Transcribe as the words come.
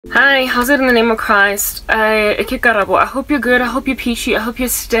Hi, how's it in the name of Christ? Karabo. I hope you're good, I hope you're peachy, I hope you're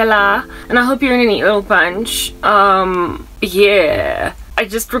Stella, and I hope you're in a neat little bunch. Yeah. I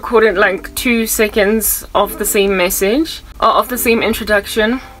just recorded like 2 seconds of the same message, or of the same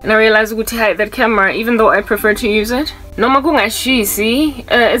introduction, and I realized that camera, even though I prefer to use it,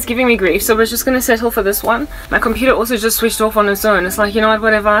 it's giving me grief, so we're just gonna settle for this one. My computer also just switched off on its own. It's like, you know what,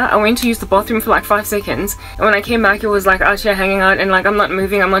 whatever. I went to use the bathroom for like 5 seconds, and when I came back it was like out here hanging out, and like I'm not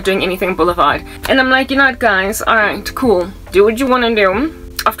moving, I'm not doing anything boulevard. And I'm like, you know what guys, alright, cool. Do what you wanna do.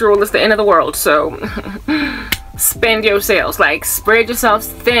 After all, it's the end of the world, so spend your sails, like spread yourselves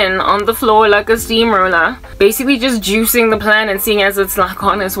thin on the floor like a steamroller, basically just juicing the planet, seeing as it's like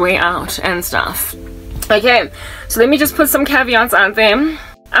on its way out and stuff. Okay, so let me just put some caveats out there.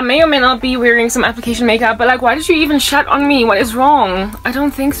 I may or may not be wearing some application makeup, but like, why did you even shut on me? What is wrong? I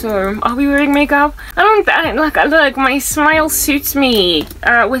don't think so. Are we wearing makeup? Look, my smile suits me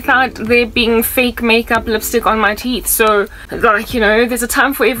without there being fake makeup lipstick on my teeth. So like, you know, there's a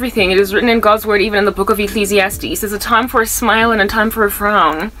time for everything. It is written in God's word, even in the book of Ecclesiastes. There's a time for a smile and a time for a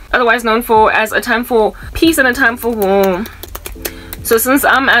frown, otherwise known as a time for peace and a time for war. So since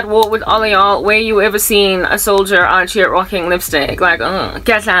I'm at war with all of y'all, where you ever seen a soldier out here rocking lipstick? Like,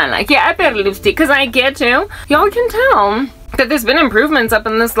 like, yeah, I better lipstick, because I get to. Y'all can tell that there's been improvements up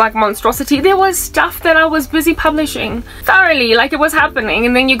in this like monstrosity. There was stuff that I was busy publishing thoroughly, like it was happening,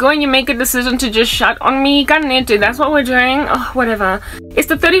 and then you go and you make a decision to just shut on me. That's what we're doing. Oh, whatever. It's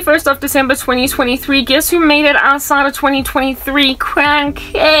the 31st of December 2023. Guess who made it outside of 2023? Crank.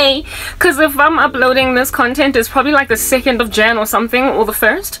 Hey, because if I'm uploading this content, it's probably like the 2nd of Jan or something, or the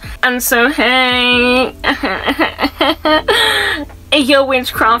 1st. And so hey, your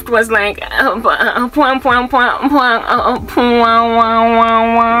witchcraft was like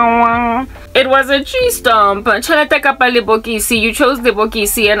it was a G-stomp. You chose the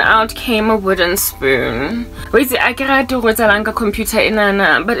bokisi and out came a wooden spoon. Wait, I can't do it on a computer,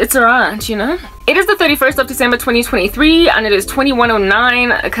 but it's alright, you know. It is the 31st of December 2023 and it is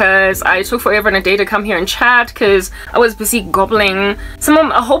 21:09 because I took forever and a day to come here and chat because I was busy gobbling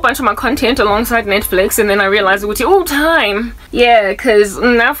a whole bunch of my content alongside Netflix, and then I realized it would take time. Yeah, because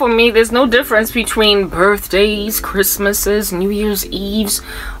now for me there's no difference between birthdays, Christmases, New Year's Eves,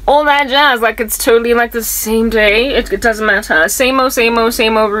 all that jazz. Like, it's totally like the same day. It doesn't matter. Same old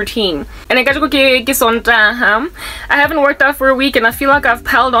routine. And I got to go get on I haven't worked out for a week and I feel like I've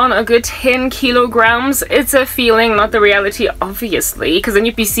piled on a good 10 kilograms. It's a feeling, not the reality, obviously, because then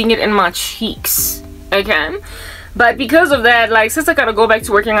you'd be seeing it in my cheeks. Okay? But because of that, like, since I gotta go back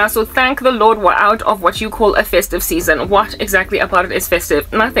to working out, so thank the Lord we're out of what you call a festive season. What exactly about it is festive?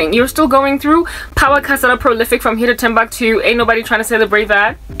 Nothing. You're still going through power cuts that are prolific from here to Timbuktu. Ain't nobody trying to celebrate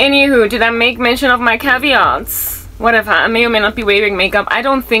that. Anywho, did I make mention of my caveats? Whatever, I may or may not be wearing makeup. I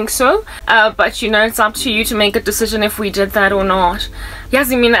don't think so, but you know, it's up to you to make a decision if we did that or not.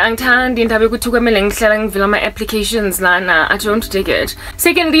 Yazi mina angithandi indaba yokuthi kwemele ngihlala ngivula my applications lana. I don't dig it.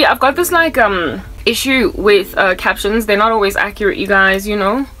 Secondly, I've got this like issue with captions. They're not always accurate, you guys, you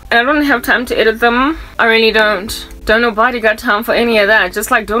know, and I don't have time to edit them. I really don't. Don't nobody got time for any of that.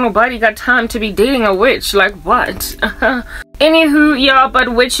 Just like don't nobody got time to be dating a witch. Like, what? Anywho, yeah, but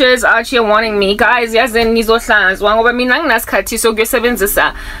witches out here wanting me, guys. Yes, then nizohlanzwa ngoba mina nginasikhathi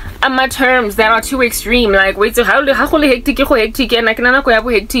sokuyosebenzisa ama terms that are too extreme. Like, wait, so how hectic and I can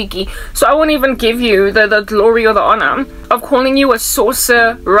hectic. So I won't even give you the glory or the honor of calling you a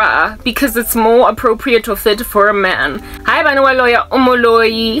sorcerer because it's more appropriate or fit for a man. Hi Banua lawyer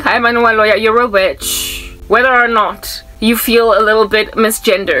umoloi. Hi Banua lawyer, you're a witch. Whether or not you feel a little bit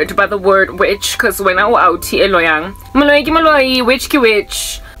misgendered by the word witch, because when I out here loyang moloi witch ki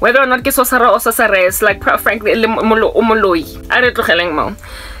witch, whether or not ke sosara or sosares, like frankly moloi I don't know.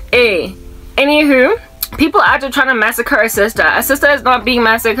 Anywho, people out there trying to massacre a sister. A sister is not being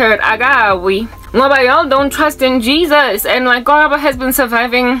massacred. Agawi. Ngoba y'all don't trust in Jesus, and like Karabo has been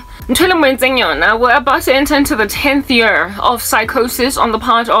surviving. We're about to enter into the 10th year of psychosis on the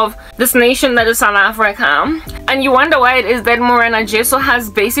part of this nation that is South Africa, and you wonder why it is that Morena Jesu has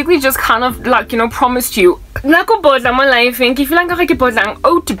basically just kind of like, you know, promised you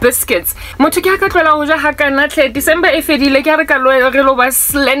oat biscuits. December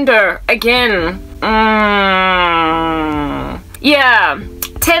slender again. Yeah,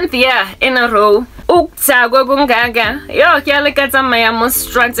 10th year in a row. Uktagwa kungaga yo kyale katsamaya mo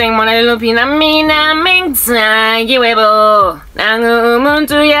strutting mona lelopina mina mengitsakiwebo nangu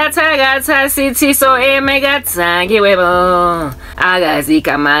umuntu yathakatha sithi so emekatsakiwebo akazi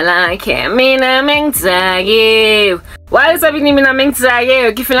igama lakhe mina mengitsakiwe. Why is everything mina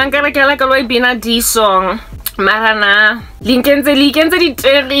mengitsakiwe? Ke feel like loyibina D song. Marana, Lincoln's di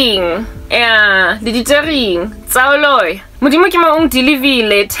tering. Yeah, di tering. Saoloy. Modimo ke mo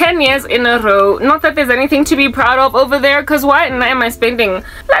delivile 10 years in a row. Not that there's anything to be proud of over there, cause why am I spending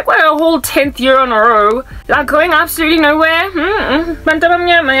like what a whole 10th year in a row? Like going absolutely nowhere?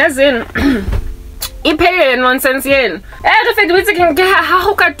 Bantabamnyama yazin. Ipele nonsense yen. Re feditse ke ha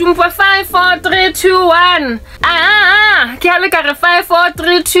ho ka tumpa 5 4 3 2 1. Ke a le ka re 5 4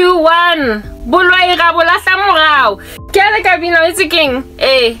 3 2 1. Bolwa ira bolahla morao. Ke a le ka bina itse keng.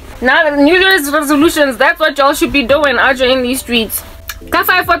 Now New Year's resolutions, that's what y'all should be doing out in these streets. Ka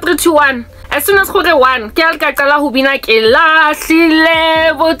 5 4 3 2 1. As soon as go re 1, ke a le ka qala ho bina ke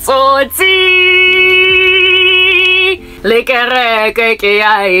lahlile botsotsi. Le kereke ke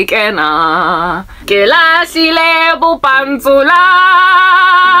ya ikena ke lahlile bopantsula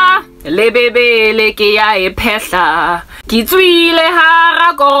le bebele ke ya iphehla ke tswile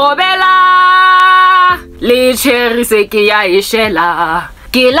hara kobela le cherry se ke ya ishela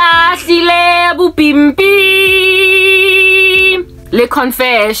ke lahlile bopimpi le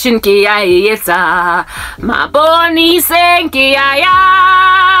confession ke ya etsa maboniseng ke ya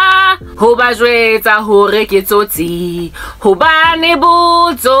ho ba jwetsa hore ke tsotsi hobane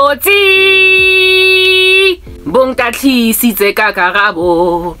botsotsi bonkatlisitse ka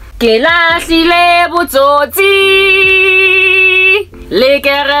Karabo ke lahlile botsotsi le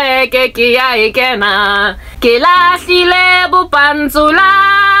kereke ke ya ikena ke lahlile bopantsula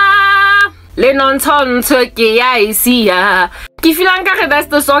le nontsontsho ke ya isia ke filang ka that's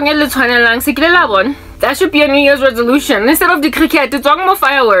the song e le tshwanelang se ke la bon. That should be a New Year's resolution. Instead of the cricket, it's more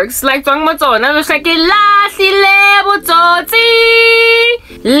fireworks. Like more tsona. It's like lahlile botsotsi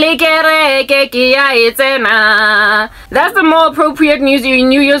le kereke ke ya etsena. That's the more appropriate New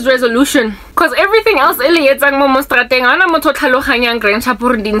Year's resolution. Cause everything else ele etsang mo strateng ana motho tlhaloganyang grandcha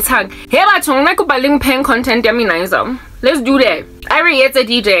pore dintshang. He batho nna ko baleng pen content ya mina iso. Let's do that. I re-etse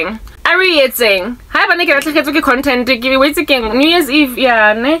DJing. I re-etseng. Hi bana ke latlhegetswe ke content ke wetse ke New Year's Eve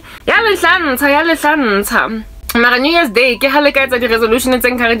ya ne. Ya le hlantsha. Mara New Year's Day ke hale ka etsa di resolution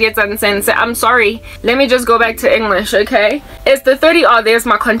tseng ka re di etsang sense. I'm sorry. Let me just go back to English, okay? It's the 30. Oh, there's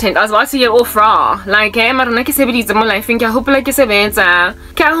my content. I was about to get off raw. Like, mara na ke sebeditse mo life ke hope like ke sebetsa.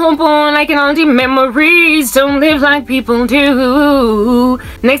 Ke hope like in all the memories don't live like people do.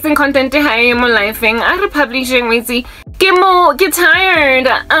 Next in content hi mo life I republishing wetse. Get tired.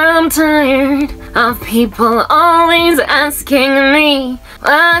 I'm tired of people always asking me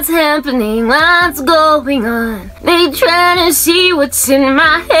what's happening, what's going on. They try to see what's in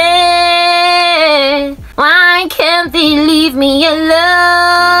my head. Why can't they leave me alone?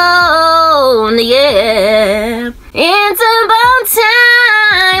 Yeah, it's about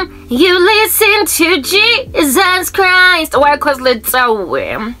time you listen to Jesus Christ. Why? Cause let's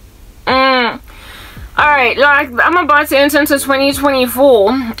away. Alright, like I'm about to enter into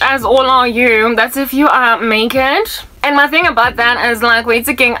 2024, as all are you. That's if you make it. And my thing about that is like we're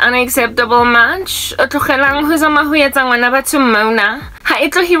taking unacceptable much. Why?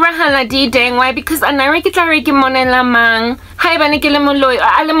 Because Hi banikele moloi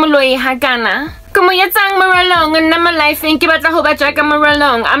ale moloi hakana. Como yetsang maralong and nama life in kibata hoba jaka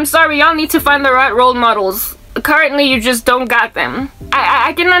maralong. I'm sorry, y'all need to find the right role models. Currently you just don't got them.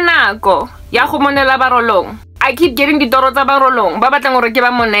 I kinanako. Ya go monela barolong. I keep getting the doro tsa barolong. Ba batlang gore ke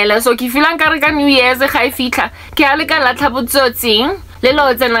ba monela. So ke filang ka re ka New Year's ga e fitla. Ke a le ka latlha botsotsi. Le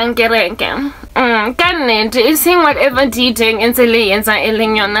lo tsenang kereke. Ka nnete, sing whatever dating ntse le yetsa e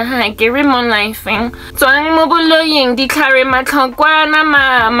leng yona ha ke re mo lifeng. Tswang mo boloyeng di tlhare matlhokwana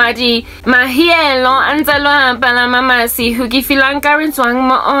madi mahielo antsa lo apala mamasi hu ke filang ka re tswang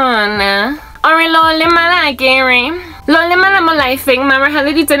mo ona. Ore lo le mala kere. Lo le mala mo lifeng mara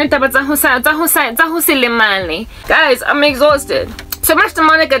hale di tsene taba tsa ho se le male. Guys, I'm exhausted. So much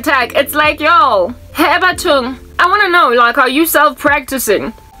demonic attack. It's like, yo, hebatung. I want to know, like, are you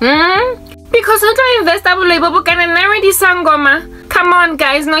self-practicing? Because I don't invest double can already sangoma. Come on,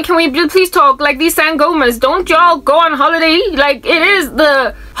 guys. Now, can we please talk like these sangomas? Don't y'all go on holiday? Like, it is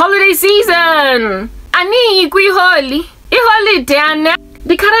the holiday season. Ani ikwi holi. I holiday ane.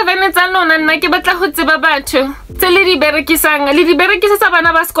 Di caravane tsa lona nna ke batla go tseba batho tse le di berekisa sa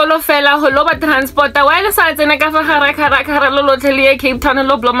bana ba sekolo fela ho lo ba transporta wa le sa tsena ka fa gara lo lotlhe Cape Town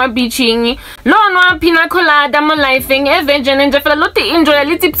lo bloma beaching lo nwa pina colada mo lifeng virgin nje fela lo te enjoy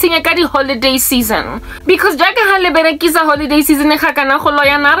le tsipsinga ka di holiday season because jaka ha le berekisa holiday season ga kana go lo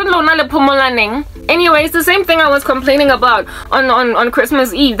ya na re lona le phomolaneng. Anyway, it's the same thing I was complaining about on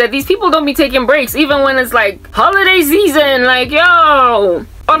Christmas Eve, that these people don't be taking breaks even when it's like holiday season. Like, yo,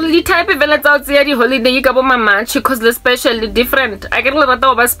 or the type of vela out there the holiday ka bo March because the special different. I get a lot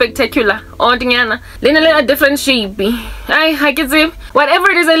of spectacular or dingana linele a different shape. I get it whatever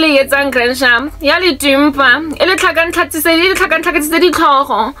it is a lay it's an grandsham yali tumpa ele tlhakan tlhatse di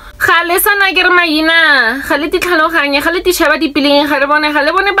tlhogo ga le sana ke re maina ga le di tlhaloganya ga le di sheba di pileng ga le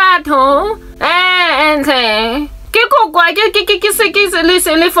bone batho entle ke kokwa ke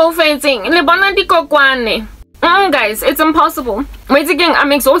se le fofetseng le bona di kokwane. Guys, it's impossible. Wait again,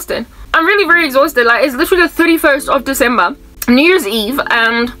 I'm exhausted. I'm really very exhausted. Like, it's literally the 31st of December, New Year's Eve,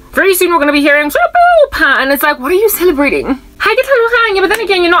 and very soon we're gonna be hearing and it's like, what are you celebrating? But then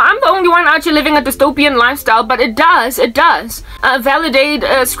again, you know, I'm the only one actually living a dystopian lifestyle, but it does validate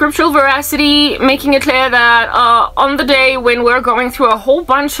scriptural veracity, making it clear that on the day when we're going through a whole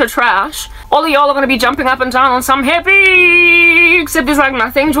bunch of trash, all of y'all are going to be jumping up and down on some happy, except there's like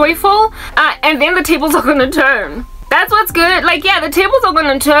nothing joyful, and then the tables are going to turn. That's what's good. Like, yeah, the tables are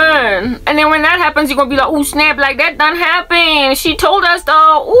gonna turn. And then when that happens, you're gonna be like, oh snap, like that done happened. She told us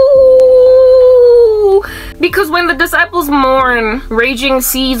though. Ooh. Because when the disciples mourn raging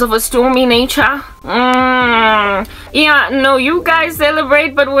seas of a stormy nature, yeah, no, you guys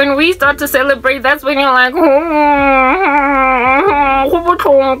celebrate, but when we start to celebrate, that's when you're like,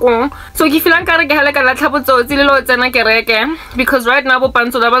 so if you because right now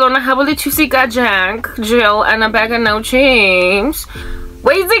Jack, Jill, and a bag of no chips.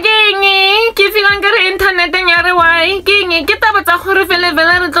 Wait again, if you don't get internet and you're away, get up at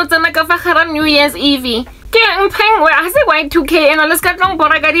a New Year's Eve. I say Y2K and let's get long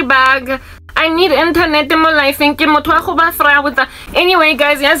bag. I need internet in my life and anyway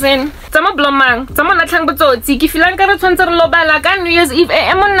guys, yes in some blomang some na tlhang botsotsi ke filang ka re tshwantse re lobala ka New Year's Eve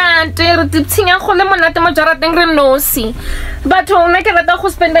monate re tshinya go le monate mo jarateng re nosi but ona ke rata go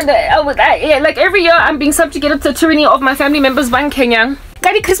spend like every year I'm being subjugated to the tyranny of my family members ba Kenya.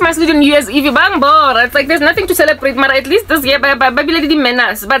 Kadi Christmas le New Year's Eve bang bora. It's like there's nothing to celebrate, but at least this year ba bile di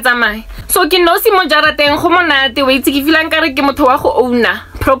menas ba tsamai. So ke no si mo jarateng go monate wait ke filang ka re ke motho wa go owna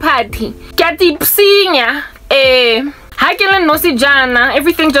property. Ke a tipsinya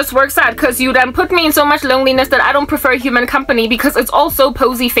everything just works out because you done put me in so much loneliness that I don't prefer human company because it's all so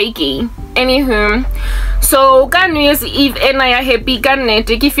posy fakey. Anywho, so ka New Year's Eve ena ya happy ka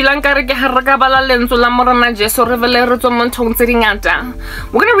nete ke filang ka re ke haraka bala lentswe la morana Jesu re vele re tswa mo nthong tse dingata.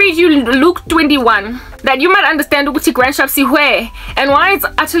 We're gonna read you Luke 21 that you might understand ukuthi grandshap siwe and why it's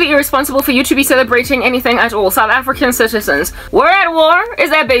utterly irresponsible for you to be celebrating anything at all. South African citizens, we're at war. Is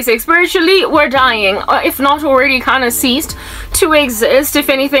that basic? Spiritually, we're dying, or if not already kind of ceased to exist. If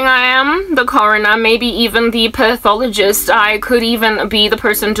anything, I am the coroner, maybe even the pathologist. I could even be the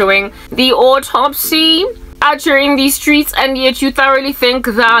person doing the autopsy out here in these streets, and yet you thoroughly think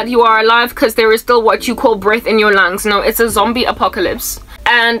that you are alive because there is still what you call breath in your lungs. No, it's a zombie apocalypse.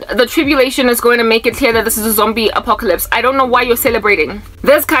 And the tribulation is going to make it clear that this is a zombie apocalypse. I don't know why you're celebrating.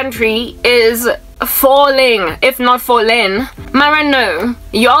 This country is falling, if not fallen. Mara, no.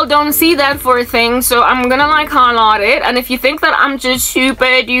 Y'all don't see that for a thing, so I'm gonna like highlight it. And if you think that I'm just super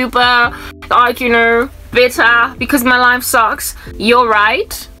duper, like, you know, bitter because my life sucks, you're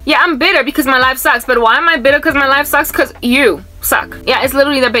right. Yeah, I'm bitter because my life sucks, but why am I bitter because my life sucks? Because you suck. Yeah, it's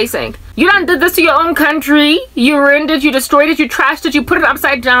literally the basic. You done did this to your own country. You ruined it, you destroyed it, you trashed it, you put it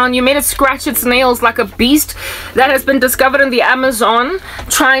upside down, you made it scratch its nails like a beast that has been discovered in the Amazon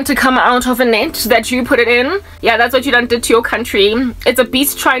trying to come out of a net that you put it in. Yeah, that's what you done did to your country. It's a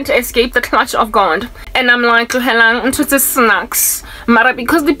beast trying to escape the clutch of God. And I'm like, into the snacks. Mara,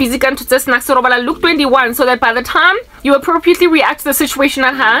 because the busy gun to the snacks, so Luke 21, so that by the time you appropriately react to the situation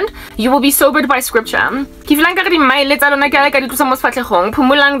at hand, you will be sobered by scripture.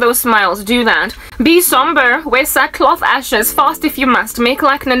 Pumulang those smiles, do that. Be somber, wear sackcloth ashes, fast if you must, make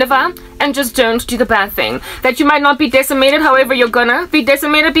like Nineveh, and just don't do the bad thing. That you might not be decimated, however you're gonna be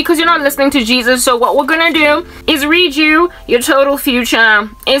decimated because you're not listening to Jesus. So what we're gonna do is read you your total future.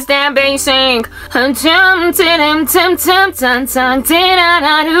 Is that basic? I'm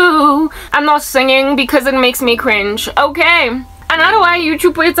not singing because it makes me cringe. Okay. Another why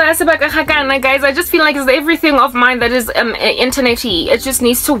YouTube guys, I just feel like it's everything of mine that is internet-y. It just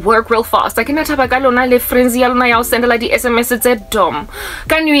needs to work real fast. Like I'm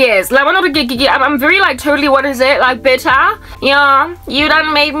very like totally, what is it, like bitter? Yeah, you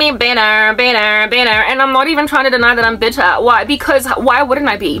done made me bitter, and I'm not even trying to deny that I'm bitter. Why? Because why wouldn't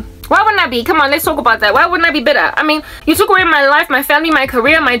I be? Why wouldn't I be? Come on, let's talk about that. Why wouldn't I be bitter? I mean, you took away my life, my family, my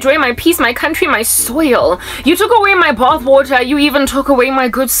career, my joy, my peace, my country, my soil. You took away my bath water. You even took away my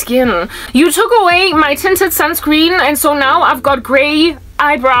good skin. You took away my tinted sunscreen, and so now I've got gray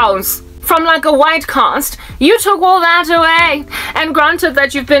eyebrows. from like a white cast. You took all that away. And granted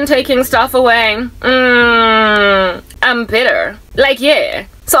that you've been taking stuff away. I'm bitter. Like, yeah.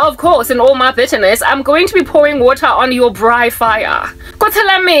 So of course, in all my bitterness, I'm going to be pouring water on your braai fire.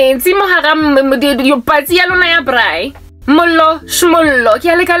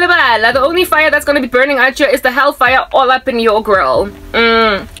 The only fire that's going to be burning at you is the hellfire all up in your grill.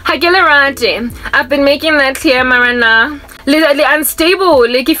 I've been making that clear, Marana. Unstable.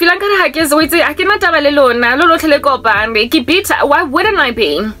 Like, if you like I cannot have a why wouldn't I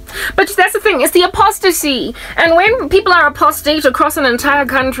be? But that's the thing, it's the apostasy. And when people are apostate across an entire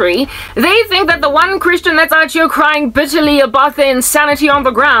country, they think that the one Christian that's out here crying bitterly about the insanity on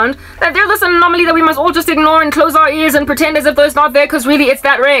the ground, that they're this anomaly that we must all just ignore and close our ears and pretend as if it's not there, because really it's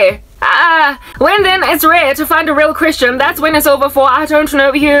that rare. When then it's rare to find a real Christian, that's when it's over for I don't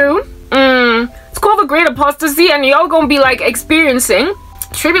know you. It's called the great apostasy, and y'all gonna be like experiencing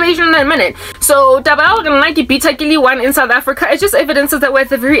tribulation in a minute. So Tabao and Nyepee 1 in South Africa, it just evidences that we're at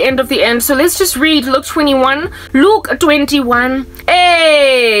the very end of the end. So let's just read Luke 21. Luke 21.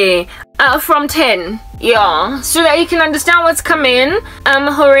 Hey! From 10. Yeah, so that you can understand what's coming.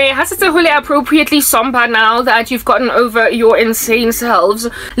 Hooray, has to really appropriately somber now that you've gotten over your insane selves.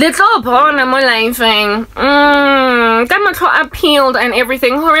 Little born I'm laughing. Got appealed and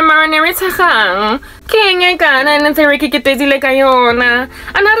everything. Hooray, marinary tahang. King again and the Ricky Legayona.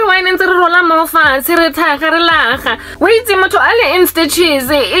 Another wine and the rolla mofa, Sereta, wait, Zimoto alle instances.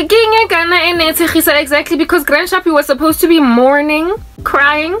 King again and it's exactly because Grandchappy was supposed to be mourning,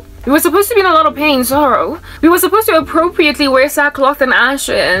 crying. We were supposed to be in a lot of pain, sorrow. We were supposed to appropriately wear sackcloth and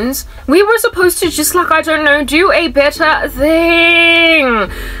ashes. We were supposed to just like, I don't know, do a better thing.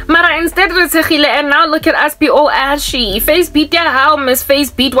 Mara instead and now look at us be all ashy. Face beat ya how miss face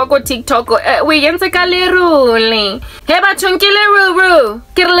beat wako TikTok. We yense ka leruli. Heba chunky leru.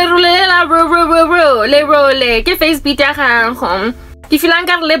 Kirlerula ru. Ke face beat ya home. If you like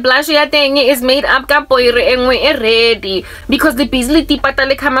le blush ya thing is made up ka poire engwe ready because the busy tipata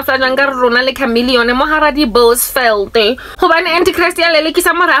le camouflage nga rona le chameleon mo hara di bills felt hobane antichrist ya lele ke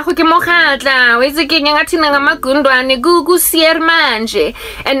sa morago ke mogatla we itse ke nyanga thina nga magundwane gugu sier manje,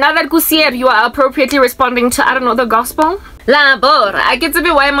 and now that gusier you are appropriately responding to I don't know the gospel. La bora I get to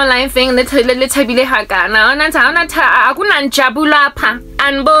be why my life thing le thabile hakana ona tha akuna njabula pha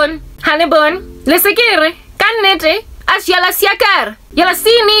anbon hanebon le sekere kannete as yala siakar yala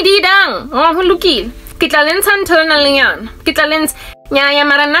sini didang oh lukil kitlalens antona leon kitlalens nyaya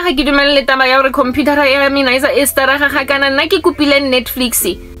marana ha kidumelle taba ya re computer ya mina isa estara ga kana nna ke kupile Netflix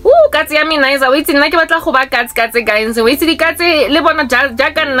katse ya mina isa wait nna ke batla go ba katse guys wait di katse le bona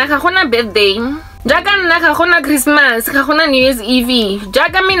jaka nna ga gona birthday jaka nna ga gona Christmas ga gona New Year's Eve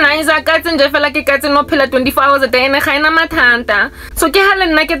jaka mina isa katse nje fela ke katse no phela 24 hours a day ene ga ina mathanta so ke ha le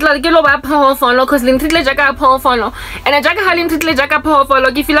nna ke tla ke lo ba phofolo cause le ntritle jaka phofolo and jaka ha le ntritle jaka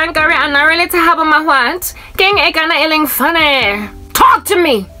phofolo ke feelang kare ana really to have my what king e kana eling funny. Talk to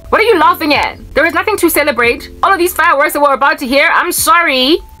me! What are you laughing at? There is nothing to celebrate. All of these fireworks that we're about to hear, I'm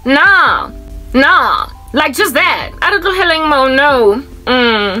sorry. Nah. Like just that. I don't know Hlongwane, no.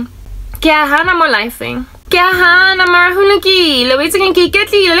 Kaya hana mo lifing. Kaya hana marahuluki. Lewitzing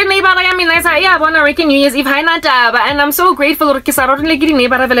kiketli. Le neighbor ya mina sa iya bona Ricky New Year's Eve haina taba. And I'm so grateful que sa rotin legi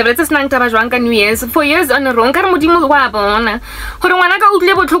neighbor available. It's nang taba jwanka New Year's. 4 years on a rong. Kar modimo wa bona. Hlongwane ka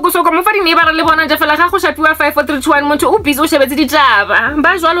utle botlhoko so ka mo fa di neighbor le bona ja fela ga go shapiwa 5 4 3 2 1 motho o busy o shebetse di taba.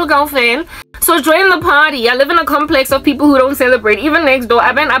 Ba jwalo kaofela. So join the party. I live in a complex of people who don't celebrate. Even next door,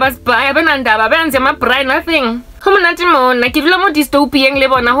 I've been andaba, I've been my pride, nothing. It's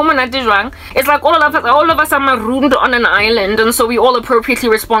like all of us are marooned on an island, and so we all appropriately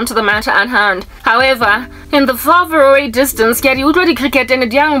respond to the matter at hand. However, in the far away distance, in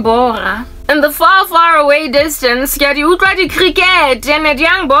the far away distance, cricket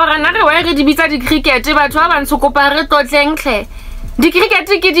di cricket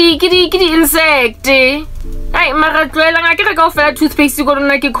ke di insect ai mara tloela nga ke ka ofela toothpaste go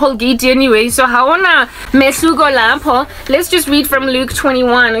rona ke Colgate anyway, so ha ona mehluko lapho. Let's just read from Luke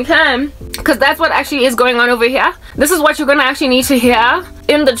 21, okay? Because that's what actually is going on over here. This is what you're gonna actually need to hear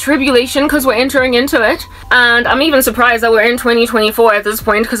in the tribulation, because we're entering into it. And I'm even surprised that we're in 2024 at this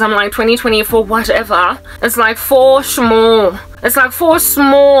point, because I'm like 2024 whatever. It's like 4 s'more. It's like 4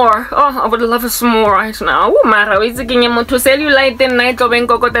 s'more. Oh, I would love a s'more right now. Oh, mara, it's a cellulite night of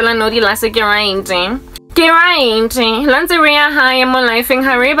encocotella nodi la security. Get right. Lanceria high mo lifing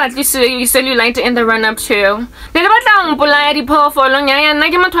hurry but you cellulite in the run up too.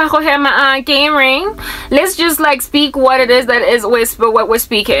 Let's just like speak what it is that is what we're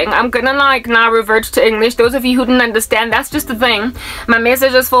speaking. I'm gonna like now revert to English. Those of you who didn't understand, that's just the thing. My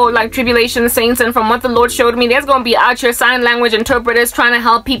message is for like tribulation saints, and from what the Lord showed me, there's gonna be out here sign language interpreters trying to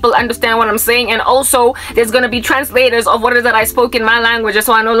help people understand what I'm saying, and also there's gonna be translators of what it is that I spoke in my language,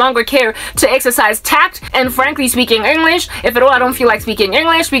 so I no longer care to exercise tact and frankly speaking English. If at all I don't feel like speaking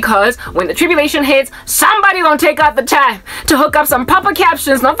English, because when the tribulation hits, somebody gonna take out the time to hook up some proper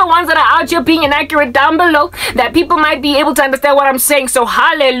captions, not the ones that are out here being inaccurate down below, that people might be able to understand what I'm saying. So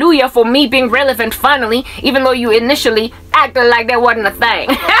hallelujah for me being relevant finally, even though you initially acted like that wasn't a thing.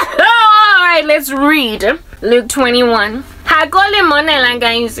 Alright, let's read Luke 21. Hakole monela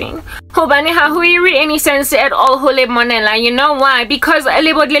guys. Hobane ha ho iri any sense at all hole monela. You know why? Because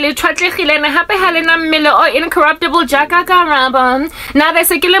lebodlele tshwatlehile na hape ha lena mmele o incorruptible jaka Karabo. Na be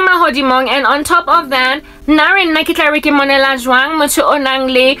sekile mahodimong, and on top of that, na re nna ke tla re ke monela jwang motho o nang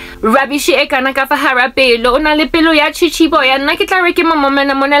le rubbish e kana ka fa hara pelo, o na le pelo ya chichibo ya, nna ke tla re ke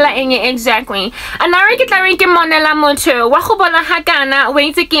monela eng exactly. Ana re ke tla re ke monela motho wa go bona hakana wa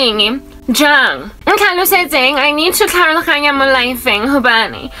itse keng Jang. I need to tlhaloganya mo lifeng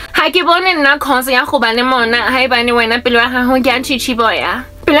hobane ha ke bone nna cause ya go ba le mona ha ibane wena pelo ya gago ke a chichiboya.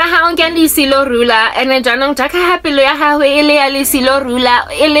 Pelo ya gago ke le silo rula, and jaanong jaka ha pelo ya gago e le ya le silo rula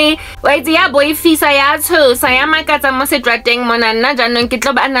e le wa itse ya boifisa ya tshosa ya makatsa mo setrateng mona, nna jaanong ke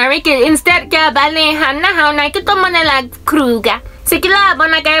tlo ba na re ke instead ke ba le hanna ha ona ke tlo monela Kruger. Sekila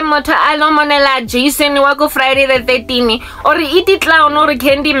bona ka motho a lo monela Jason wa go Friday the 13th or iti clown or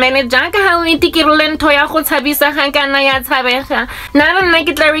candy manager ka ha o iti kirole ntho ya go tshabisa ga kana ya tshabega. Na nna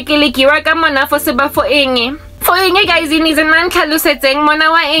ke tla re ke le kiwa ka mona fo seba fo eng. For enge guys in is a man tlhalosetseng mona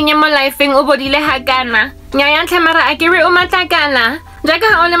wa enge mo lifeng o bodile hakana. Nya ya tlhamara akere o matlakala. Jaka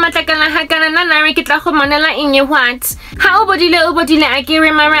ha o le matlakala hakana na re ke tla go monela eng what? Ha o bodile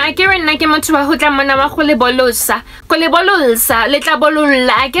akere mara akere nna ke motho wa go tla mona wa go le bolosa. Go le bololsa le tla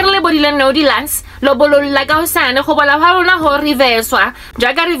bololla akere le bodile no dilas. Lo bololla ka hosane go bola ha rona go reverswa.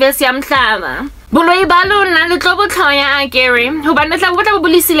 Jaka reverse ya mhlaba. Boloi ba lona le tlo botlhoya akere hobane tla bo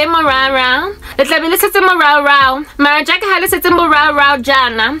bolisile morara le tla be le setse morara mara jaka ha le setse morara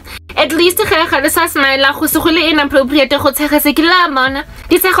jana at least ge ga le sa smile go se go le inappropriate go tshegetse ke la bona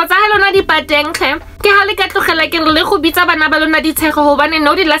ditshego tsa lona di patengle ke ha le ka tlogela ke re le go bitsa bana ba lona ditshego hobane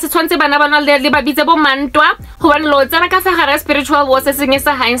no di la se tshwantse bana ba lona le ba bitse bo mantwa hobane lo tsena ka fa gare spiritual war se senge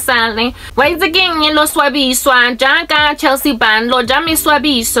sa haisale wa itse ke eng lo swabiswa jaka Chelsea band lo jami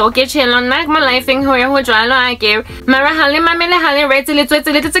swabiso ke tshelo nna mo lifeng ho ya ho jwalo akere mara ha le mamele ha le rete le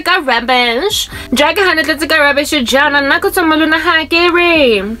tswetse le tse ka rubbish jaka ha le tse ka rubbish jana nna go tsomolona ha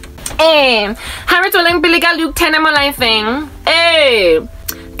akere Harry told Billy Luke 10 mo lifeng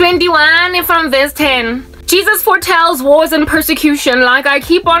 21 from verse 10. Jesus foretells wars and persecution. Like I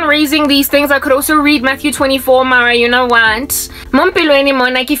keep on raising these things, I could also read Matthew 24, Mara, you know what? Mompilo anymore,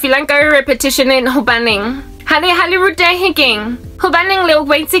 I feel like a repetition in Hubaning. Hale rute hiking. Hubaning le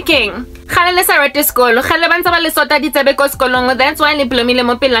waiting. Khale le sa rate skolo, khale ba ntse ba le sota ditsebe ko skolong. That's why le plomile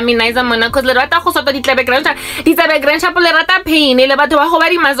mo pela minaiza mona cause le rata go sota ditsebe grandcha. Ditsebe grandcha le rata pain le batho ba go ba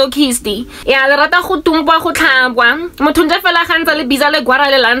di masochisti. Ya le rata go tumpwa go tlhabwa. Motho nje fela gantsa le biza le gwara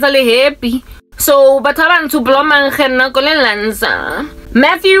le lanza le happy. So batho ba ntse blomang gena ko le lanza.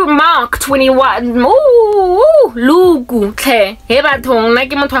 Matthew, Mark 21. Luke. He batho nna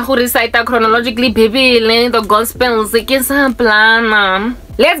ke motho go recite chronologically Bible, the Gospels ke sa plana.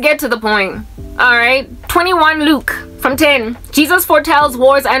 Let's get to the point. Alright, 21 Luke from 10. Jesus foretells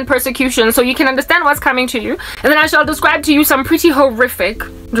wars and persecution so you can understand what's coming to you. And then I shall describe to you some pretty horrific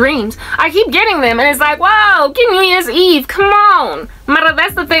dreams. I keep getting them and it's like, wow, New Year's Eve, come on. Mara,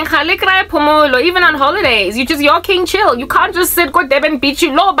 that's the thing. Even on holidays, you're king chill. You can't just sit go Devon beach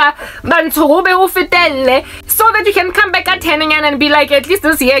you loba so that you can come back at 10 again and be like, at least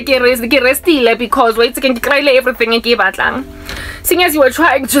this year get restile because wait can everything and give atlang. Seeing as you were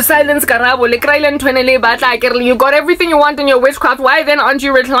trying to silence Karabo, you got everything you want in your witchcraft. Why then aren't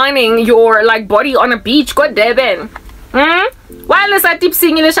you reclining your like body on a beach? God Devon. Why is that deep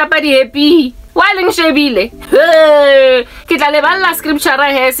singing the shapadi happy? Why ling shebile? Kita lebala scripture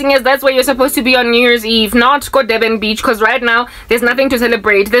here seeing as that's where you're supposed to be on New Year's Eve, not go Devon Beach, because right now there's nothing to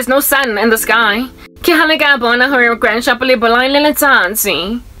celebrate. There's no sun in the sky. Ki halega bona her grandchapel bolai le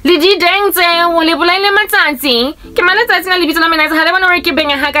tsansi. Lidi dengze o le bolai le matsansi. Ke mala tsatsi na lebitso la mena tsa hale bona re ke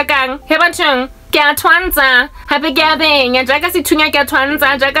benga hakakang. He batjeng ke a twanza hape ke a jaka situnya ke a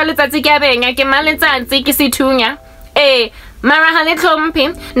twanza jaka letsatsi ke a ke mala tsatsi ke situnya. Mara hale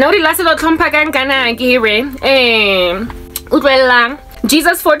tlhomphe. No di lase lo tlhompha kankana ke utlwelang.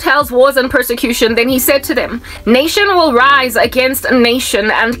 Jesus foretells wars and persecution. Then he said to them, nation will rise against a nation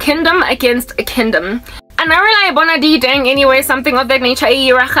and kingdom against a kingdom. And I rely bona di dang anyway, something of that nature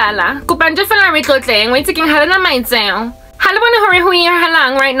iragala. Kupanje fela re tlotleng, wait taking halana maitseo. Halabona hore hu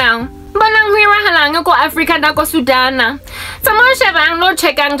irahalang right now. Bonang hu irahalang ko Africa da ko Sudan. Samo shebang no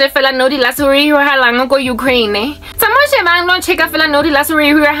checkang je fela no di lasuri irahalang ko Ukraine. Samo shebang no checka fela no di lasuri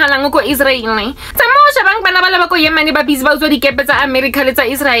irahalang ko Israel. Samo shebang bana bala ba ko Yemen ba busy ba utswa dikepe tsa America le tsa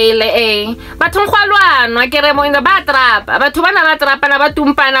Israel Batho ngwalwana kere mo in the batrap. Batho bana ba trapana ba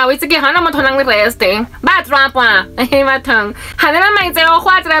tumpana we tseke hana motho nang le rest. Ba trapwa bathong. Hanela maitseo go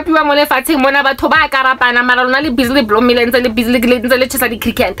atrapiwa mo lefatsheng mona batho ba karapana mara lona le busy le blomile ntse le busy le chesa di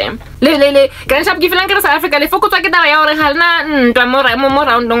cricket. Le kan shap ke felang ke South Africa le fokotswa ke taba ya hore halna ntwa mo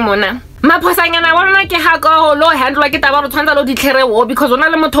roundong mona. Maphosanyana wa rona ke ha go lo handle ke taba re tshwantsa lo ditlhere wo because ona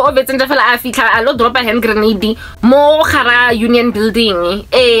le motho o vetseng fela a fitla a lo drop a hand grenade mo khara union building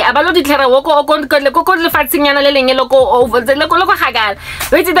aba lo ditlhere wo ko le fatshinyana le leng le ko over le ko hagala.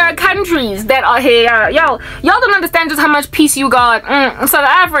 Wait, there are countries that are here y'all don't understand just how much peace you got. South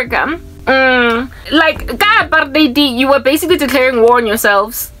Africa like you were basically declaring war on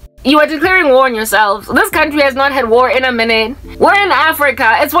yourselves. You are declaring war on yourselves. This country has not had war in a minute. We're in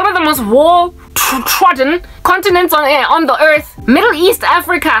Africa. It's one of the most war-trodden continents on the earth. Middle East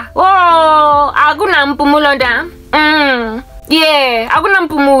Africa. Oh, agunampumulo da. Yeah,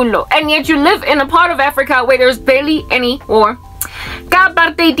 agunampumulo. And yet you live in a part of Africa where there's barely any war.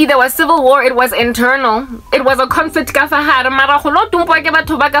 There was civil war, it was internal. It was a conflict. South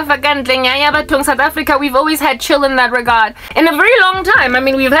Africa, we've always had chill in that regard. In a very long time. I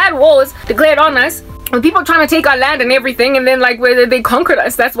mean, we've had wars declared on us. With people trying to take our land and everything, and then like where they conquered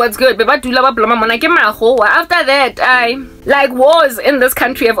us, that's what's good. After that, like wars in this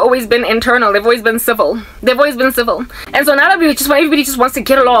country have always been internal. They've always been civil. And so now that everybody just wants to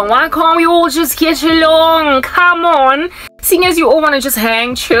get along. Why can't we all just get along? Come on. Seeing as you all want to just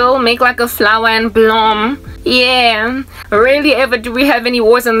hang, chill, make like a flower and bloom. Yeah, rarely ever do we have any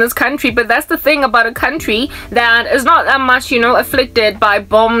wars in this country. But that's the thing about a country that is not that much, afflicted by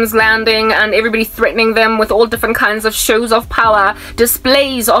bombs landing and everybody threatening them with all different kinds of shows of power,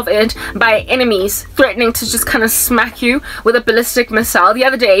 displays of it by enemies threatening to just kind of smack you with a ballistic missile. The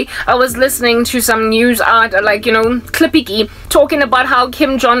other day, I was listening to some news art, like, Klippiki, talking about how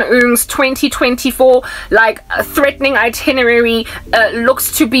Kim Jong-un's 2024, like, threatening itinerary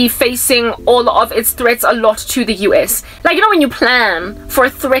looks to be facing all of its threats a lot to the US. Like, when you plan for a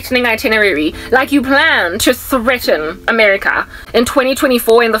threatening itinerary, like you plan to threaten America in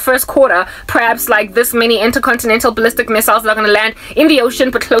 2024 in the first quarter, perhaps like this many intercontinental ballistic missiles that are going to land in the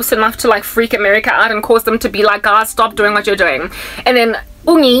ocean but close enough to like freak America out and cause them to be like, God, stop doing what you're doing. And then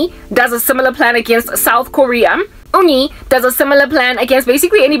Ungi does a similar plan against South Korea. Ungi does a similar plan against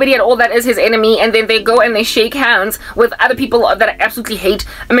basically anybody at all that is his enemy, and then they go and they shake hands with other people that absolutely hate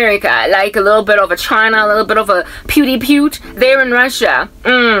America, like a little bit of a China, a little bit of a pewt there in Russia.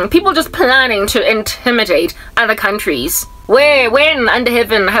 People just planning to intimidate other countries. When under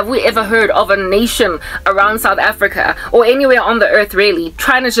heaven have we ever heard of a nation around South Africa or anywhere on the earth really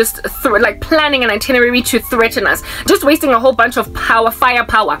trying to just like planning an itinerary to threaten us, just wasting a whole bunch of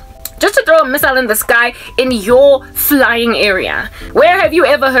firepower just to throw a missile in the sky in your flying area? Where have you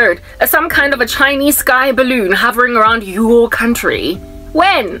ever heard some kind of a Chinese sky balloon hovering around your country?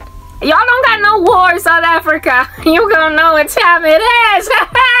 When? Y'all don't got no war, South Africa. You gonna know what time it is.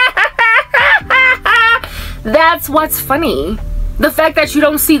 That's what's funny. The fact that you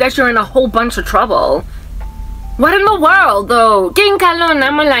don't see that you're in a whole bunch of trouble. What in the world, though?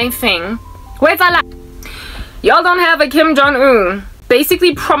 Y'all don't have a Kim Jong-un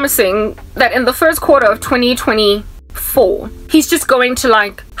basically promising that in the first quarter of 2024, he's just going to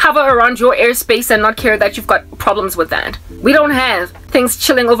like hover around your airspace and not care that you've got problems with that. We don't have things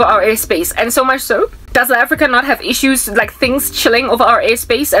chilling over our airspace, and so much so, does South Africa not have issues like things chilling over our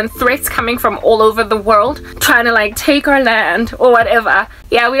airspace and threats coming from all over the world trying to like take our land or whatever?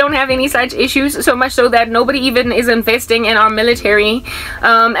 Yeah, we don't have any such issues, so much so that nobody even is investing in our military.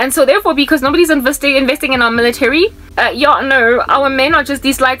 And so therefore, because nobody's investing in our military, y'all know our men are just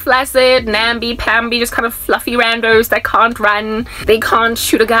these like flaccid, namby-pamby, just kind of fluffy randos that can't run, they can't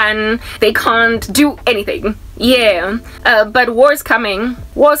shoot a gun, they can't do anything. Yeah, but war's coming.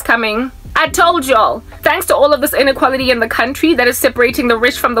 I told y'all. Thanks to all of this inequality in the country that is separating the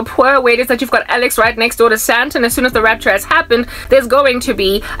rich from the poor, where it is that you've got Alex right next door to Santa, and as soon as the rapture has happened, there's going to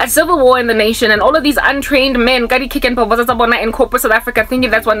be a civil war in the nation, and all of these untrained men, in corporate South Africa, thinking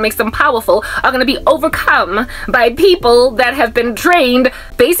that's what makes them powerful, are going to be overcome by people that have been trained,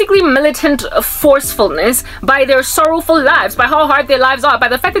 basically militant forcefulness, by their sorrowful lives, by how hard their lives are, by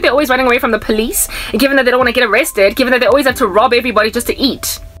the fact that they're always running away from the police, given that they don't want to get arrested, given that they always have to rob everybody just to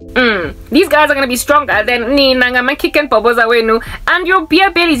eat. These guys are going to be stronger than and your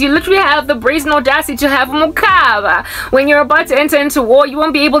beer bellies. You literally have the brazen audacity to have mukaba. When you're about to enter into war, you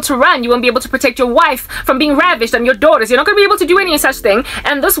won't be able to run. You won't be able to protect your wife from being ravished and your daughters. You're not going to be able to do any such thing.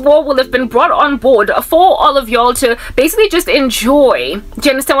 And this war will have been brought on board for all of y'all to basically just enjoy. Do you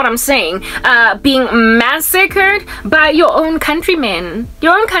understand what I'm saying? Being massacred by your own countrymen.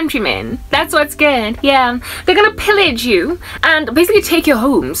 Your own countrymen. That's what's good. Yeah. They're going to pillage you and basically take your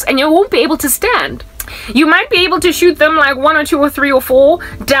homes. And you won't be able to stand. You might be able to shoot them like 1 or 2 or 3 or 4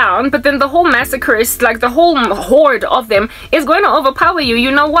 down, but then the whole massacre is like the whole horde of them is going to overpower you.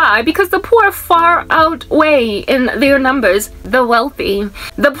 You know why? Because the poor far outweigh in their numbers the wealthy.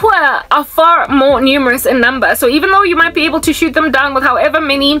 The poor are far more numerous in number, so even though you might be able to shoot them down with however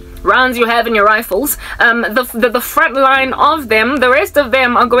many rounds you have in your rifles, the front line of them, the rest of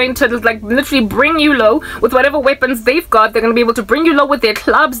them are going to like literally bring you low with whatever weapons they've got. They're going to be able to bring you low with their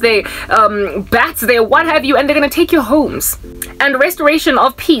clubs, their bats, their what have you, and they're going to take your homes. And restoration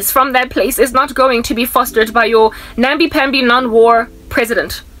of peace from that place is not going to be fostered by your namby-pamby non-war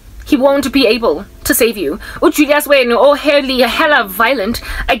president. He won't be able to save you. Julius Wayne, oh hella violent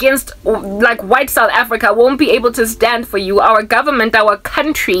against like white South Africa, won't be able to stand for you. Our government, our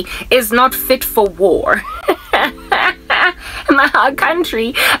country is not fit for war. Our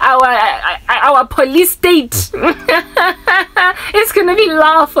country, our police state it's gonna be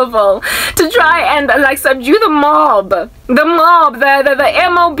laughable to try and like subdue the mob, the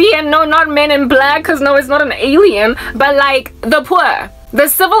MOB, and no, not Men in Black, because no, it's not an alien, but like the poor. The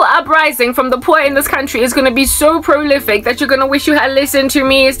civil uprising from the poor in this country is going to be so prolific that you're going to wish you had listened to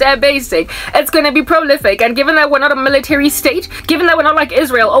me. It's that basic. It's going to be prolific. And given that we're not a military state, given that we're not like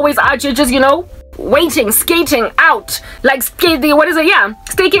Israel, always out here just, you know, waiting, skating out, like, what is it? Yeah,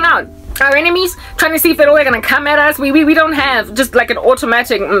 staking out our enemies, trying to see if they're all gonna come at us. We don't have just like an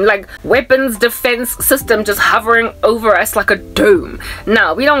automatic like weapons defense system just hovering over us like a dome.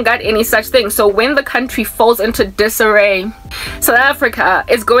 No, we don't got any such thing. So when the country falls into disarray, South Africa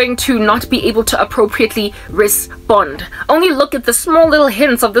is going to not be able to appropriately respond. Only look at the small little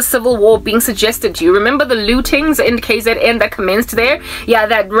hints of the civil war being suggested to you. Remember the lootings in KZN that commenced there? Yeah,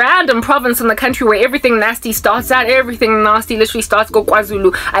 that random province in the country where everything nasty starts out. Everything nasty literally starts go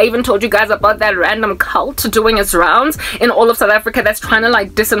KwaZulu. I even told you guys about that random cult doing its rounds in all of South Africa that's trying to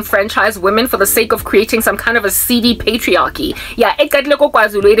like disenfranchise women for the sake of creating some kind of a seedy patriarchy. Yeah, it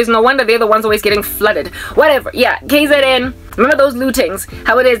is no wonder they're the ones always getting flooded. Whatever. Yeah, KZN. Remember those lootings?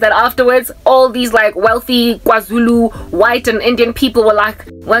 How it is that afterwards all these like wealthy KwaZulu white and Indian people were like,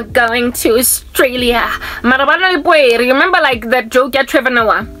 we're going to Australia. Remember like that joke at Trevor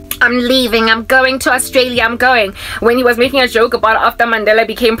Noah? I'm leaving, I'm going to Australia, I'm going. When he was making a joke about after Mandela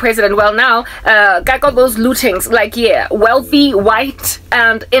became president. Well, now, got those lootings. Like, yeah, wealthy, white,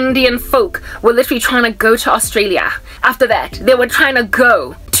 and Indian folk were literally trying to go to Australia. After that, they were trying to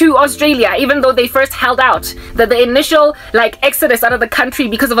go to Australia, even though they first held out. The initial, like, exodus out of the country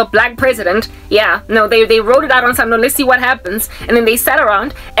because of a black president. Yeah, no, they wrote it out on some, no, let's see what happens. And then they sat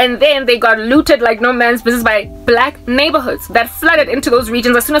around, and then they got looted like no man's business by black neighborhoods that flooded into those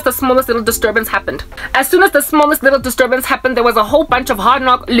regions as soon as the smallest little disturbance happened. As soon as the smallest little disturbance happened, there was a whole bunch of hard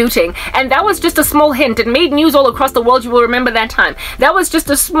knock looting. And that was just a small hint. It made news all across the world. You will remember that time. That was just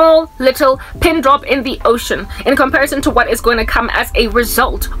a small little pin drop in the ocean in comparison to what is going to come as a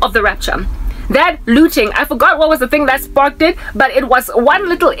result of the rapture. That looting, I forgot what was the thing that sparked it, but it was one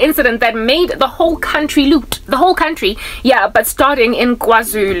little incident that made the whole country loot. The whole country. Yeah, but starting in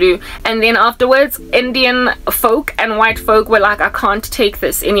KwaZulu. And then afterwards, Indian folk and white folk were like, I can't take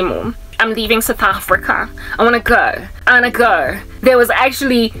this anymore. I'm leaving South Africa. I want to go. I want to go. There was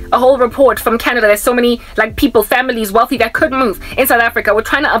actually a whole report from Canada. There's so many like people, families, wealthy that could move in South Africa were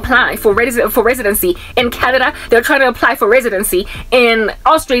trying to apply for residency in Canada. They were trying to apply for residency in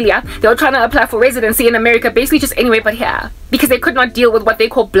Australia. They were trying to apply for residency in America. Basically just anywhere but here. Because they could not deal with what they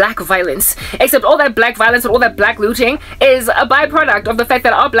call black violence. Except all that black violence and all that black looting is a byproduct of the fact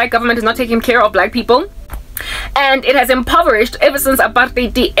that our black government is not taking care of black people. And it has impoverished, ever since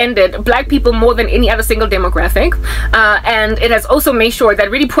apartheid ended, black people more than any other single demographic. And it has also made sure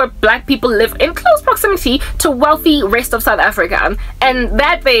that really poor black people live in close proximity to wealthy rest of South Africa. And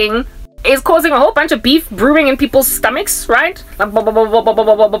that thing is causing a whole bunch of beef brewing in people's stomachs, right?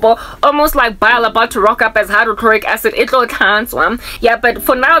 Almost like bile about to rock up as hydrochloric acid. It'll cancel. Yeah, but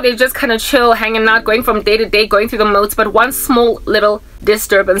for now they're just kind of chill, hanging out, going from day to day, going through the modes. But one small little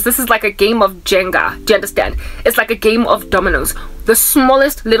disturbance. This is like a game of Jenga. Do you understand? It's like a game of dominoes. The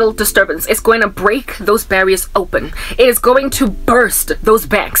smallest little disturbance is going to break those barriers open. It is going to burst those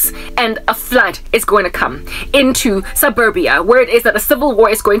banks, and a flood is going to come into suburbia, where it is that a civil war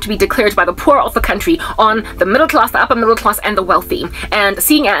is going to be declared by the poor of the country on the middle class, the upper middle class, and the wealthy. And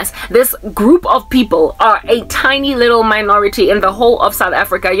seeing as this group of people are a tiny little minority in the whole of South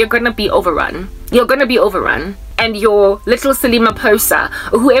Africa, you're going to be overrun. You're going to be overrun. And your little Salima Posa,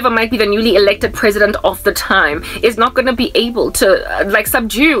 or whoever might be the newly elected president of the time, is not going to be able to like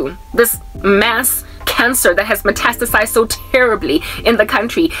subdue this mass cancer that has metastasized so terribly in the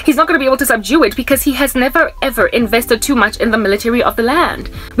country. He's not going to be able to subdue it because he has never ever invested too much in the military of the land.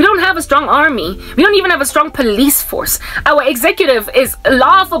 We don't have a strong army. We don't even have a strong police force. Our executive is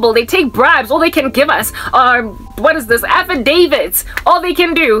laughable. They take bribes. All they can give us are, what is this, affidavits. All they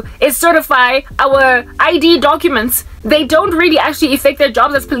can do is certify our ID documents. They don't really actually effect their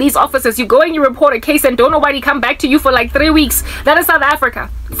jobs as police officers. You go and you report a case and don't nobody come back to you for like 3 weeks. That is South Africa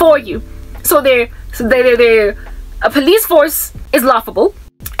for you. So a police force is laughable,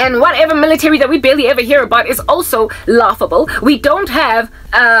 and whatever military that we barely ever hear about is also laughable. We don't have,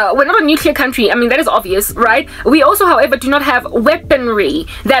 we're not a nuclear country. I mean, that is obvious, right? We also, however, do not have weaponry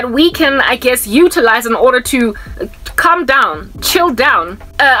that we can, I guess, utilize in order to calm down, chill down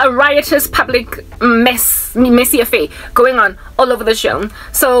a riotous public messy affair going on all over the show.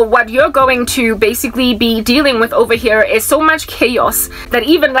 So what you're going to basically be dealing with over here is so much chaos that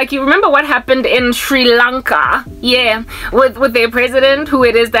even, like, you remember what happened in Sri Lanka, yeah, with their president,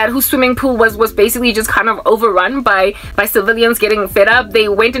 whose swimming pool was basically just kind of overrun by civilians getting fed up. They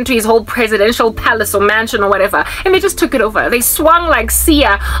went into his whole presidential palace or mansion or whatever, and they just took it over. They swung like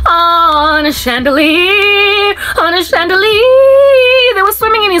Sia on a chandelier, on a chandelier. They were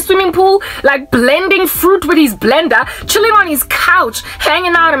swimming in his swimming pool, like blending fruit with his blender, chilling on his couch,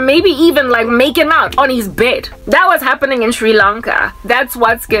 hanging out, and maybe even like making out on his bed. That was happening in Sri Lanka. That's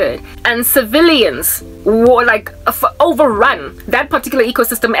what's good. And civilians were like overrun that particular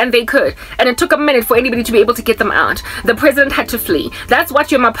ecosystem, and they could. And it took a minute for anybody to be able to get them out. The president had to flee. That's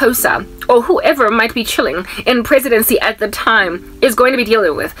what your Maposa, or whoever might be chilling in presidency at the time, is going to be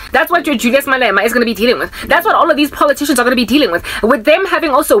dealing with. That's what your Julius Malema is going to be dealing with. That's what all of these politicians are going to be dealing with them having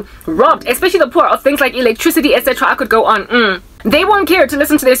also robbed, especially the poor, of things like electricity, etc. I could go on. They won't care to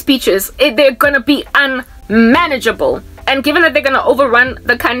listen to their speeches. They're going to be unmanageable. And given that they're going to overrun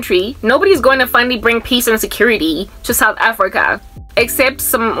the country, nobody's going to finally bring peace and security to South Africa, except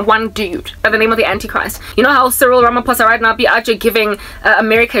one dude by the name of the Antichrist. You know how Cyril Ramaphosa right now be out here giving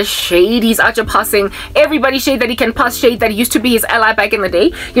America shade? He's out here passing everybody shade that he can pass, shade that used to be his ally back in the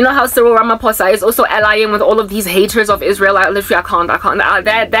day. You know how Cyril Ramaphosa is also allying with all of these haters of Israel. Literally, I can't.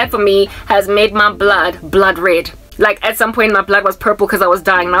 That for me has made my blood red. Like, at some point my blood was purple because I was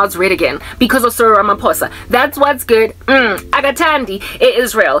dying. Now it's red again because of Cyril Ramaphosa. That's what's good. Agatandi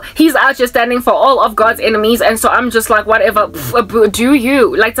Israel. He's out here standing for all of God's enemies, and so I'm just like, whatever. Do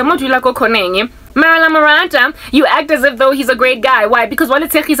you like someone do like Okonenye? Marilyn Miranda, you act as if though he's a great guy. Why? Because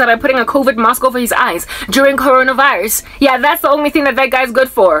Waletekhi said by putting a COVID mask over his eyes during coronavirus. Yeah, that's the only thing that guy's good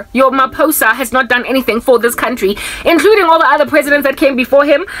for. Your Maposa has not done anything for this country, including all the other presidents that came before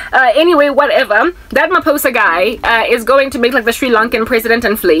him. Anyway, whatever. That Maposa guy is going to make like the Sri Lankan president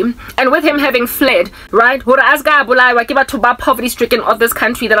and flee. And with him having fled, right? Poverty-stricken of this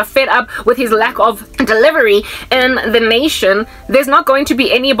country that are fed up with his lack of delivery in the nation, there's not going to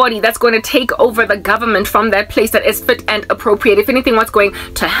be anybody that's going to take over the government from that place that is fit and appropriate. If anything, what's going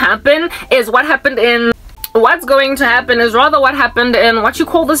to happen is what happened in what happened in what you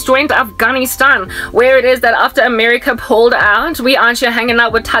call this joint Afghanistan, where it is that after America pulled out, we aren't here hanging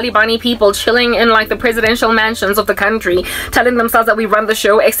out with Talibani people chilling in like the presidential mansions of the country, telling themselves that we run the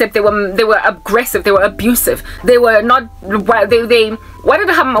show, except they were aggressive, they were abusive, they were not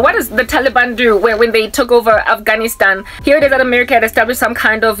what does the Taliban do when they took over Afghanistan? Here it is that America had established some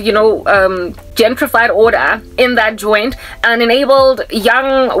kind of, you know, gentrified order in that joint and enabled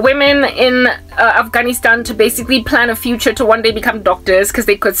young women in Afghanistan to basically plan a future to one day become doctors because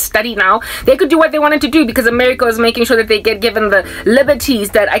they could study now. They could do what they wanted to do because America was making sure that they get given the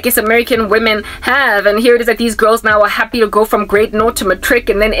liberties that I guess American women have. And here it is that these girls now are happy to go from grade 0 to matric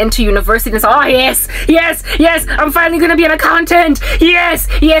and then into university and say, oh yes, yes, yes, I'm finally gonna be an accountant. Yes,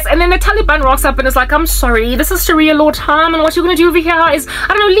 yes. And then the Taliban rocks up and is like, I'm sorry, this is Sharia law time, and what you're gonna do over here is, I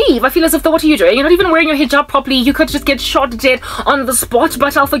don't know, leave. I feel as if what are you doing? You're not even wearing your hijab properly. You could just get shot dead on the spot,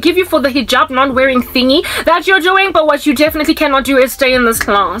 but I'll forgive you for the hijab non-wearing thingy that you're doing, but what you definitely cannot do is stay in this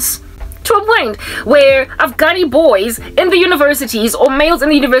class. To a point where Afghani boys in the universities or males in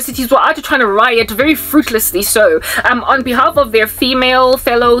the universities were out trying to riot, very fruitlessly so, on behalf of their female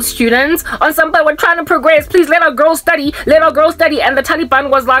fellow students on some point, we're trying to progress, please let our girls study, let our girls study. And the Taliban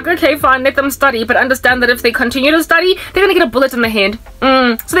was like, okay fine, let them study, but understand that if they continue to study, they're gonna get a bullet in the head.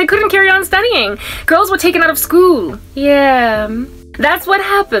 So they couldn't carry on studying. Girls were taken out of school. Yeah, that's what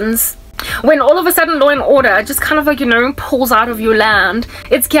happens when all of a sudden law and order just kind of like, you know, pulls out of your land.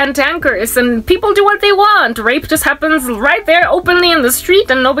 It's cantankerous and people do what they want. Rape just happens right there openly in the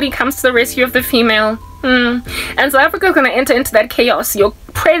street and nobody comes to the rescue of the female. And South Africa is going to enter into that chaos.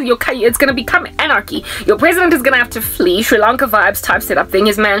 It's going to become anarchy. Your president is going to have to flee. Sri Lanka vibes type setup thing.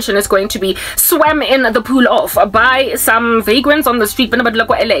 His mansion is going to be swam in the pool off by some vagrants on the street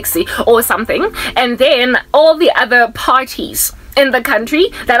or something. And then all the other parties in the country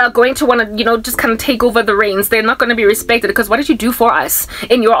that are going to want to, you know, just kind of take over the reins, they're not going to be respected because what did you do for us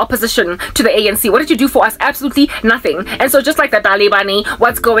in your opposition to the ANC? What did you do for us? Absolutely nothing. And so just like the Talibani,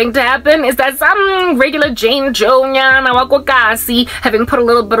 what's going to happen is that some regular Jane Joe having put a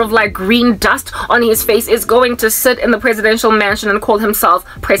little bit of like green dust on his face is going to sit in the presidential mansion and call himself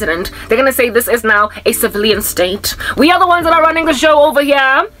president. They're going to say this is now a civilian state. We are the ones that are running the show over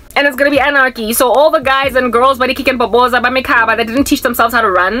here. And it's gonna be anarchy. So all the guys and girls that didn't teach themselves how to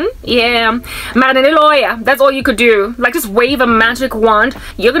run, yeah, lawyer, that's all you could do. Like just wave a magic wand.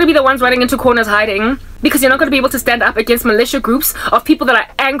 You're gonna be the ones running into corners hiding because you're not gonna be able to stand up against militia groups of people that are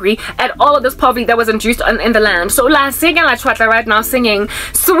angry at all of this poverty that was induced in the land. So la singing la chwatla right now, singing,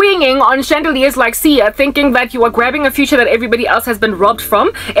 swinging on chandeliers like Sia, thinking that you are grabbing a future that everybody else has been robbed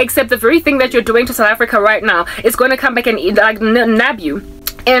from, except the very thing that you're doing to South Africa right now is going to come back and like nab you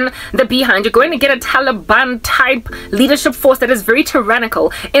in the behind. You're going to get a Taliban type leadership force that is very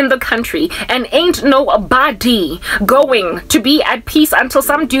tyrannical in the country, and ain't nobody going to be at peace until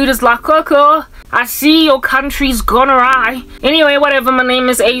some dude is like, Coco, I see your country's gonna awry. Anyway, whatever, my name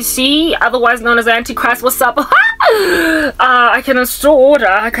is AC, otherwise known as Antichrist. What's up? I can install order.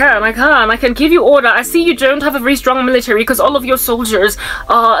 I can give you order. I see you don't have a very strong military because all of your soldiers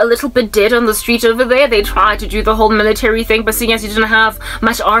are a little bit dead on the street over there. They tried to do the whole military thing, but seeing as you didn't have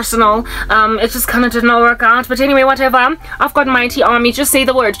much arsenal, it just kind of did not work out. But anyway, whatever, I've got mighty army. Just say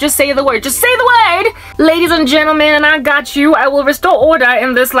the word, just say the word, just say the word, ladies and gentlemen, and I got you. I will restore order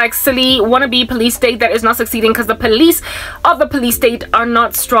in this like silly wannabe police state that is not succeeding because the police of the police state are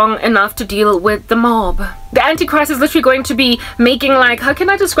not strong enough to deal with the mob. The Antichrist is literally going to be making like, how can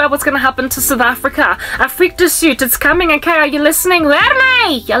I describe what's going to happen to South Africa? A freak to shoot, it's coming, okay, are you listening?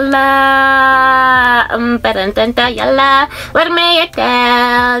 Verme! Yalla! Yalla! Verme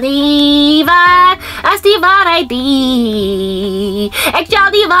etel die waar, as die waarheid die. Ek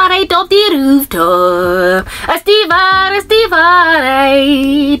tel die waarheid op die rooftop. As die waarheid,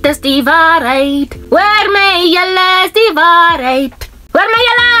 as die waarheid. Verme yalla, as die waarheid. Verme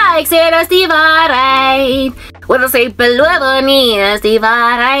yalla, ek sê as die waarheid. Wat as ek beloof nie is die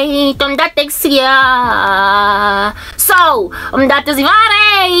waarheid, omdat ek sê so, omdat is die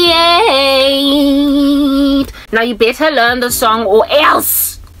waarheid. Now you better learn the song or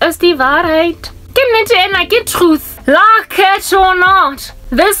else. Is die waarheid. Get into it and get truth. Like it or not,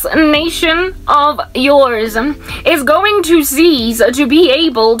 this nation of yours is going to cease to be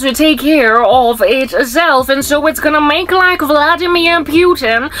able to take care of itself, and so it's gonna make like Vladimir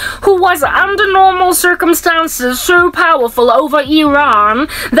Putin, who was under normal circumstances so powerful over Iran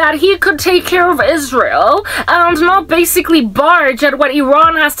that he could take care of Israel and not basically barge at what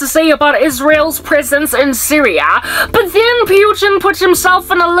Iran has to say about Israel's presence in Syria. But then Putin put himself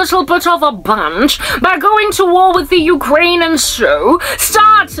in a little bit of a bunch by going to war with the Ukraine, and so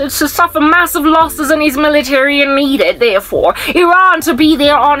started to suffer massive losses in his military and needed, therefore, Iran to be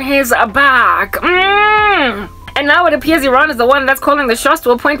there on his back. And now it appears Iran is the one that's calling the shots,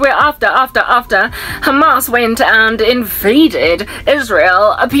 to a point where after Hamas went and invaded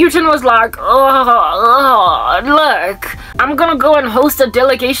Israel, Putin was like, oh, look, I'm gonna go and host a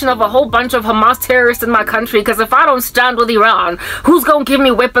delegation of a whole bunch of Hamas terrorists in my country, because if I don't stand with Iran, who's gonna give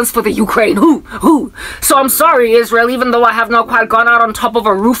me weapons for the Ukraine? Who? So I'm sorry, Israel, even though I have not quite gone out on top of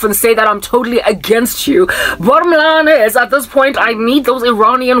a roof and say that I'm totally against you. Bottom line is, at this point, I need those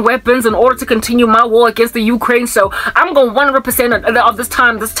Iranian weapons in order to continue my war against the Ukraine, so I'm going 100% of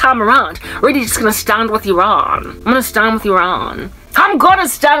this time around, really just gonna stand with Iran. I'm gonna stand with Iran. I'm gonna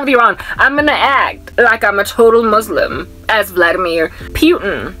stand with Iran. I'm gonna act like I'm a total Muslim as Vladimir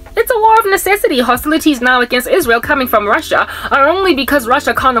Putin. It's a war of necessity. Hostilities now against Israel coming from Russia are only because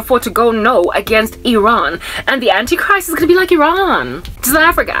Russia can't afford to go no against Iran. And the Antichrist is gonna be like Iran to South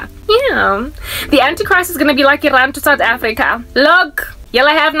Africa. Yeah. The Antichrist is gonna be like Iran to South Africa. Look, y'all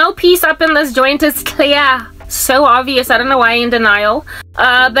have no peace up in this joint, it's clear. So obvious, I don't know why in denial.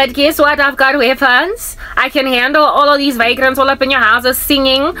 But guess what? I've got weapons. I can handle all of these vagrants all up in your houses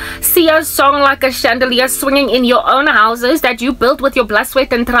singing. See a song like a chandelier swinging in your own houses that you built with your blood,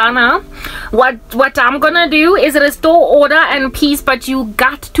 sweat, and trana. What I'm gonna do is restore order and peace, but you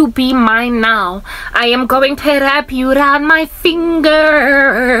got to be mine now. I am going to wrap you around my finger.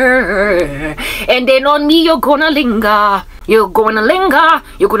 And then on me you're gonna linger. You're gonna linger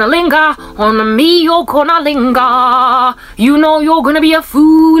on me, you're gonna linger. You know you're gonna be a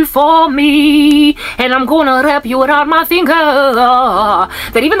fool for me, and I'm gonna wrap you around my finger.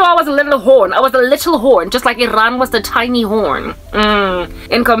 That even though I was a little horn, just like Iran was the tiny horn.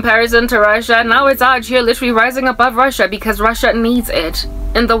 In comparison to Russia, now it's out here literally rising above Russia because Russia needs it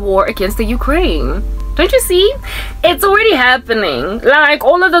in the war against the Ukraine. Don't you see? It's already happening. Like,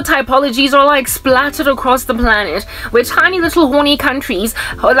 all of the typologies are like splattered across the planet, where tiny little horny countries,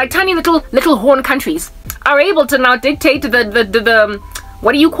 or like tiny little horn countries, are able to now dictate the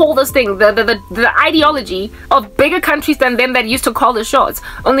what do you call this thing? The ideology of bigger countries than them that used to call the shots.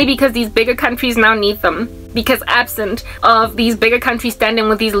 Only because these bigger countries now need them. Because absent of these bigger countries standing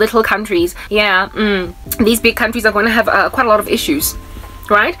with these little countries, these big countries are going to have quite a lot of issues.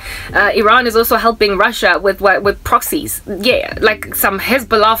 Right? Iran is also helping Russia with proxies. Yeah, like some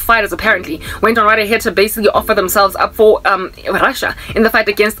Hezbollah fighters apparently went on right ahead to basically offer themselves up for Russia in the fight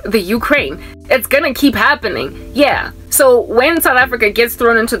against the Ukraine. It's gonna keep happening. Yeah. So when South Africa gets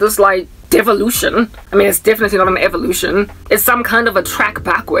thrown into this like devolution, I mean, it's definitely not an evolution, it's some kind of a track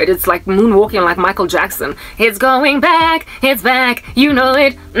backward. It's like moonwalking like Michael Jackson. It's going back, it's back, you know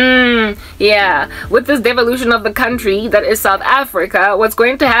it. Yeah, with this devolution of the country that is South Africa, what's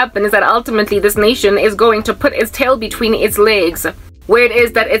going to happen is that ultimately this nation is going to put its tail between its legs, where it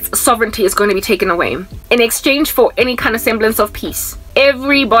is that its sovereignty is going to be taken away in exchange for any kind of semblance of peace.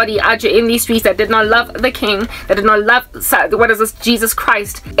 Everybody out here in these streets that did not love the king, that did not love Jesus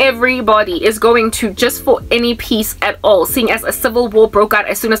Christ, everybody is going to, just for any peace at all, seeing as a civil war broke out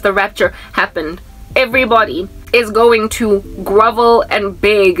as soon as the rapture happened, everybody is going to grovel and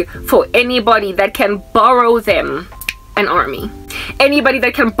beg for anybody that can borrow them an army. Anybody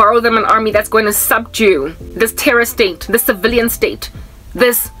that can borrow them an army that's going to subdue this terror state, this civilian state,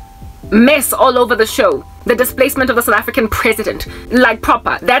 this mess all over the show, the displacement of the South African president, like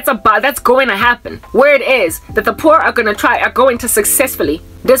proper. That's going to happen. Where it is that the poor are going to successfully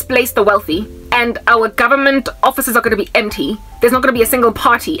displace the wealthy, and our government offices are going to be empty. There's not going to be a single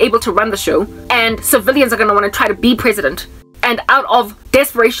party able to run the show, and civilians are going to want to try to be president. And out of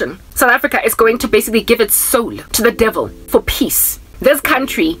desperation, South Africa is going to basically give its soul to the devil for peace. This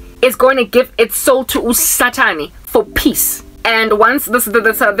country is going to give its soul to Usatani for peace. And once this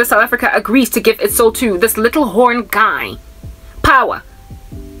South Africa agrees to give its soul to this little horn guy power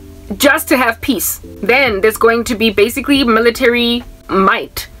just to have peace, then there's going to be basically military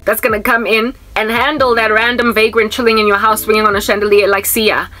might that's going to come in and handle that random vagrant chilling in your house swinging on a chandelier like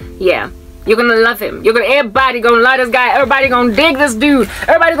Sia. Yeah. You're gonna love him. Everybody gonna love this guy. Everybody gonna dig this dude.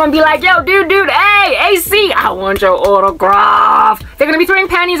 Everybody gonna be like, yo, dude, hey, AC, I want your autograph. They're gonna be throwing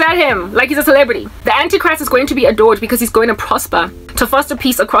panties at him like he's a celebrity. The Antichrist is going to be adored because he's going to prosper, to foster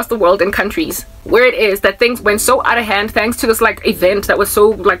peace across the world and countries. Where it is that things went so out of hand thanks to this like event that was so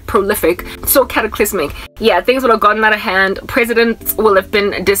like prolific, so cataclysmic. Yeah, things would have gotten out of hand. Presidents will have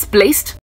been displaced.